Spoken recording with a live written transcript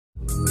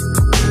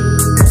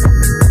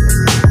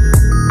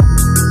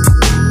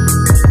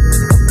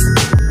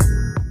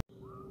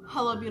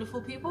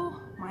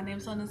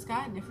sun and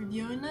sky, and if you're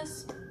viewing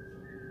this,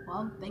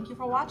 well, thank you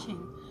for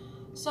watching.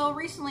 So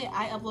recently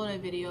I uploaded a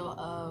video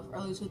of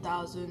early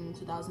 2000,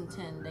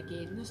 2010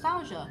 decade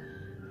nostalgia,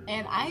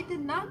 and I did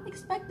not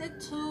expect it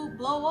to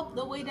blow up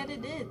the way that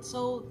it did.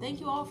 So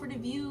thank you all for the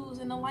views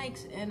and the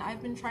likes, and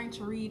I've been trying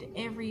to read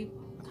every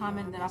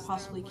comment that I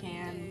possibly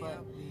can,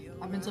 but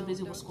I've been so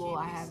busy with school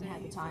I haven't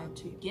had the time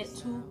to get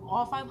to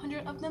all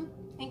 500 of them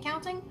and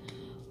counting.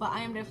 But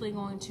I am definitely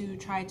going to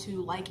try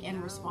to like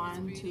and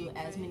respond to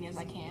as many as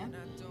I can.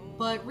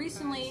 But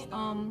recently,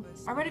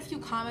 I read a few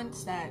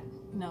comments that,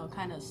 you know,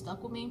 kind of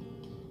stuck with me.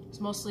 It's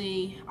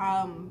mostly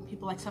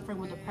people like suffering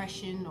with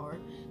depression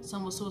or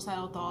some with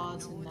suicidal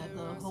thoughts, and that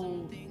the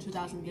whole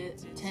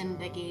 2010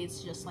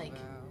 decades just like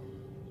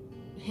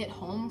hit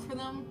home for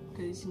them,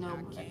 because, you know,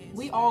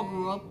 we all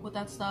grew up with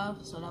that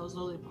stuff, so that was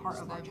literally part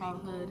of our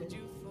childhood, and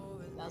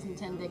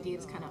 2010 decade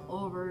is kind of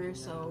over,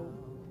 so,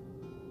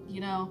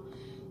 you know.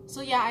 So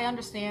yeah, I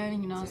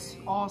understand, you know, it's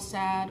all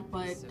sad,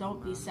 but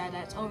don't be sad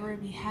that it's over,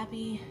 be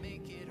happy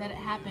that it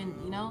happened,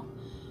 you know.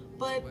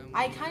 But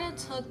I kind of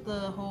took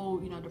the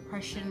whole, you know,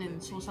 depression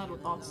and suicidal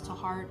thoughts to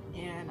heart,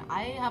 and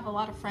I have a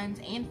lot of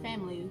friends and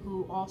family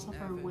who all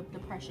suffer with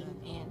depression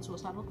and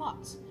suicidal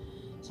thoughts.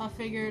 So I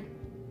figured,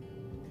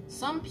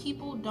 some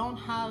people don't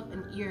have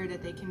an ear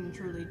that they can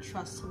truly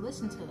trust to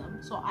listen to them,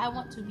 so I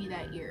want to be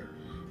that ear.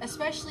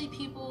 Especially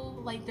people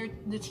like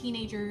the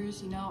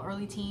teenagers, you know,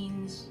 early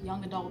teens,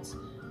 young adults.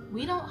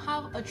 We don't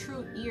have a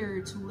true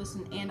ear to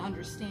listen and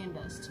understand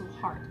us to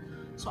heart.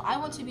 So I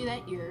want to be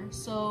that ear.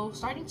 So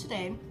starting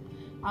today,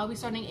 I'll be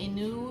starting a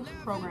new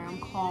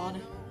program called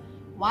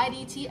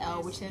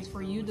Y.D.T.L, which stands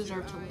for You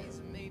Deserve to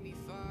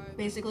Live.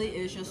 Basically,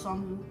 it's just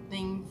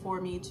something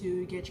for me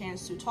to get a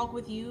chance to talk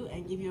with you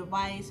and give you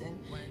advice and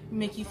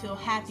make you feel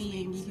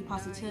happy and give you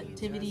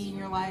positivity in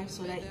your life,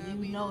 so that you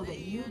know that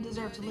you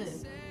deserve to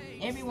live.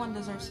 Everyone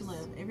deserves to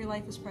live. Every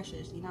life is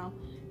precious, you know?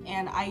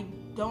 And I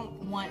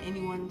don't want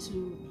anyone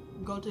to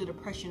go through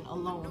depression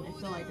alone and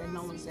feel like that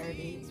no one's there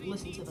to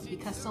listen to them,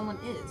 because someone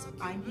is.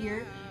 I'm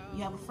here.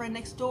 You have a friend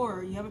next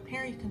door. You have a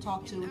parent you can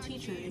talk to, a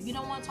teacher. If you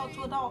don't want to talk to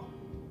an adult,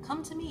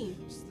 come to me.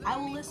 I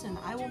will listen.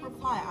 I will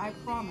reply. I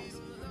promise.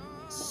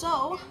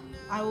 So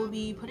I will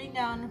be putting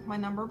down my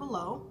number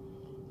below.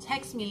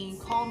 Text me,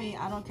 call me.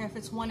 I don't care if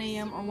it's 1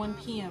 a.m. or 1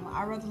 p.m.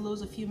 I'd rather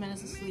lose a few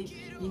minutes of sleep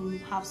than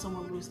have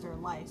someone lose their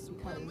life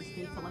because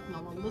they feel like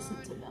no one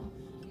listened to them.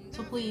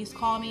 So please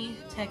call me,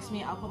 text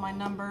me. I'll put my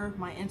number,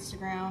 my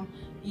Instagram,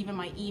 even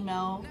my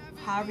email.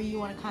 However you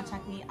want to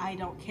contact me, I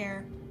don't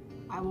care.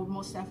 I will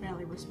most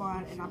definitely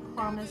respond, and I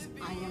promise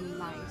I am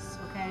nice,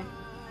 okay?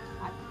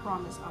 I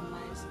promise I'm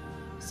nice.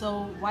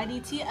 So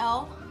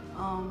Y.D.T.L,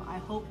 I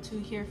hope to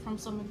hear from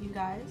some of you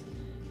guys.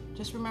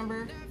 Just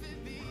remember,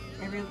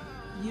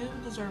 you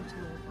deserve to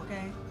live,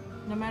 okay?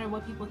 No matter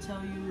what people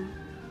tell you,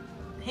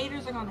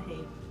 haters are gonna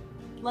hate.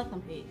 Let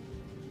them hate.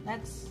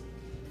 That's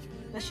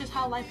just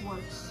how life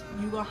works.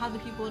 You're gonna have the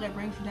people that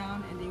bring you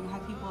down, and then you're gonna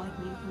have people like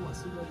me who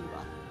wants to build you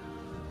up.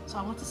 So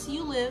I want to see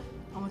you live,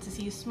 I want to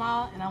see you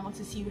smile, and I want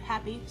to see you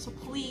happy. So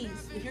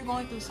please, if you're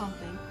going through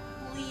something,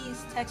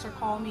 please text or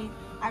call me.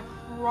 I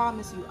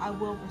promise you, I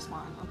will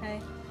respond, okay?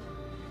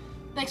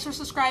 Thanks for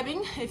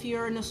subscribing if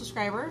you're a new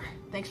subscriber.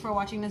 Thanks for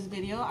watching this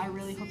video. I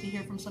really hope to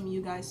hear from some of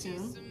you guys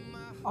soon.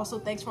 Also,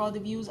 thanks for all the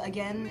views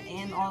again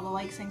and all the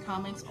likes and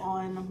comments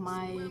on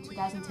my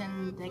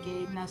 2010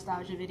 decade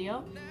nostalgia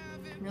video.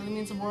 It really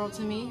means the world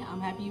to me.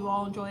 I'm happy you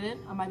all enjoyed it.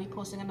 I might be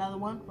posting another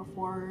one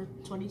before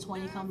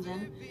 2020 comes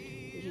in.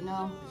 Because, you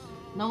know,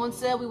 no one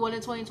said we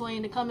wanted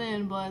 2020 to come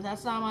in, but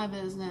that's not my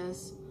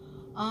business.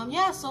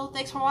 Yeah, so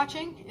thanks for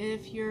watching.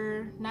 If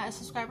you're not a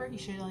subscriber, you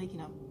should, like, you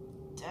know,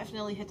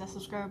 definitely hit that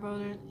subscribe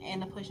button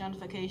and the push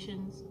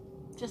notifications.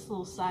 Just a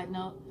little side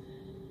note.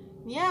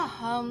 Yeah,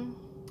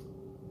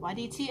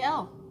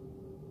 Y.D.T.L.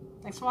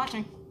 Thanks for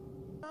watching.